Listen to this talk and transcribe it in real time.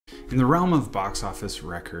In the realm of box office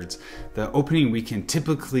records, the opening weekend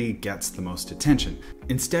typically gets the most attention.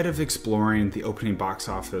 Instead of exploring the opening box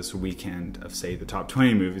office weekend of, say, the top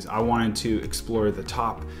 20 movies, I wanted to explore the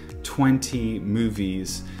top 20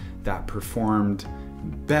 movies that performed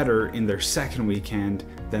better in their second weekend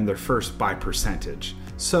than their first by percentage.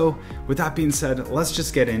 So with that being said, let's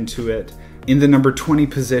just get into it. In the number 20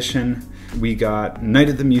 position, we got Night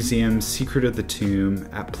at the Museum, Secret of the Tomb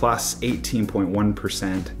at plus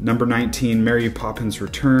 18.1%. Number 19, Mary Poppins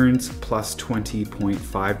Returns, plus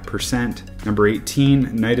 20.5%. Number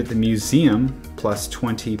 18, Night at the Museum, plus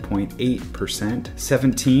 20.8%.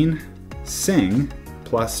 17, Sing,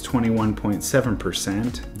 plus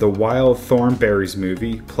 21.7%. The Wild Thornberrys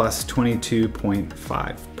movie, plus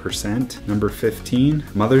 22.5%. Number 15,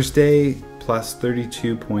 Mother's Day, plus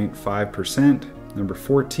 32.5%. Number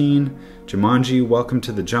 14, Jumanji, Welcome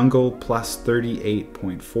to the Jungle, plus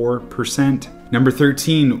 38.4%. Number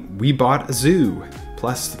 13, We Bought a Zoo,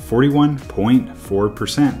 plus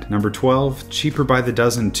 41.4%. Number 12, Cheaper by the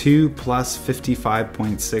Dozen 2, plus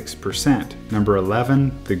 55.6%. Number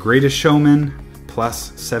 11, The Greatest Showman,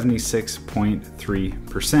 plus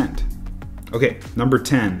 76.3%. Okay, number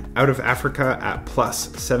 10, Out of Africa at plus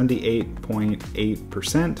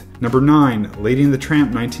 78.8%. Number 9, Lady and the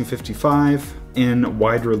Tramp 1955, in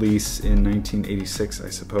wide release in 1986, I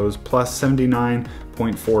suppose, plus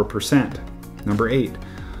 79.4%. Number 8,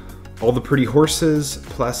 All the Pretty Horses,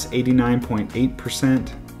 plus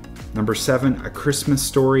 89.8%. Number 7, A Christmas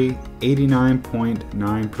Story,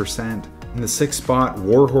 89.9%. In the 6th spot,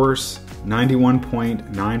 War Horse,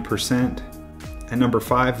 91.9%. At number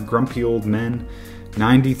 5, Grumpy Old Men,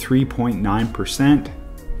 93.9%.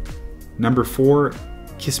 Number 4,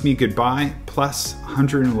 Kiss Me Goodbye, plus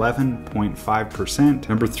 111.5%.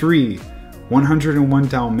 Number 3, 101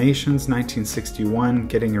 Dalmatians 1961,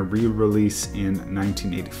 getting a re-release in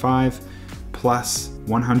 1985, plus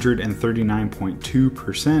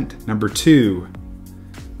 139.2%. Number 2,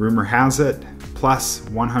 Rumor Has It, plus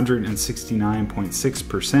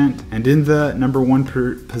 169.6%. And in the number 1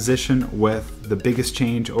 position with the biggest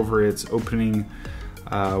change over its opening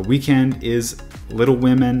weekend is Little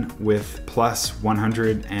Women with plus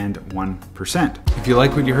 101%. If you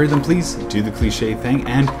like what you heard, then please do the cliche thing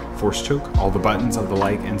and force choke all the buttons of the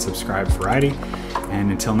like and subscribe variety. And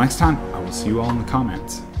until next time, I will see you all in the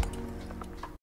comments.